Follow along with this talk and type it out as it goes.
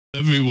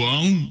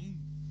Everyone,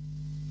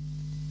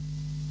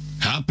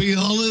 happy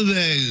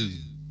holidays.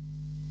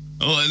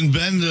 Oh, and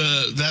Ben,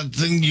 that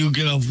thing you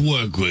get off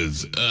work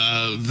with,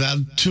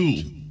 that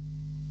too.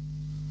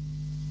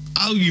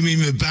 Oh, you mean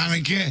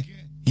Robonikah?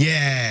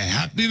 Yeah,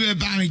 happy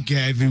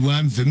Robonikah,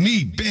 everyone, for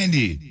me,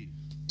 Bendy.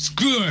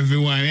 Screw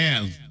everyone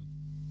else.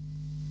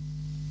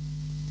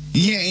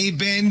 Yay,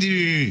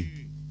 Bendy.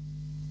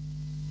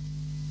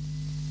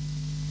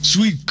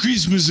 Sweet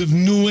Christmas of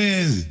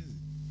Noel.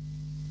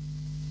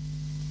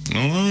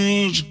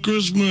 Oh, it's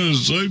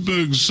Christmas. I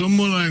beg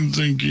someone I'm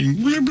thinking.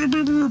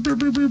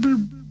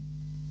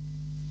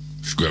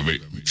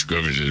 Scruffy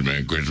says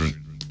Merry Christmas.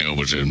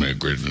 Elbow says Merry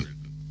Christmas.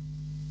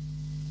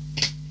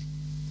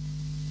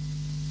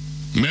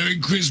 Merry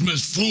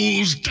Christmas,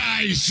 fools.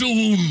 Die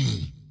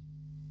soon.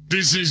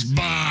 This is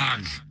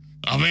Bog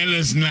of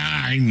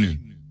LS9.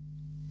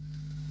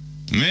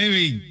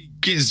 Merry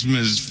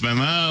Christmas from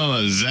all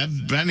of that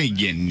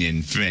Bunnigan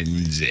and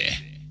friends.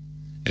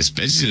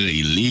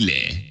 Especially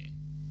Lily.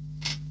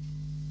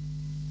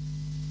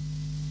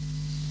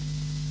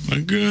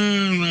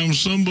 Again, I'm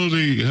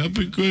somebody.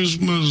 Happy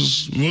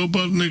Christmas.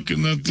 Robonikah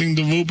and that thing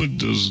the robot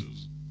does.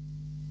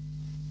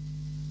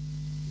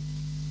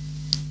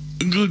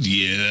 Good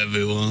year,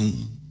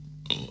 everyone.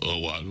 Oh,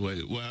 what?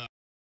 Wait, well.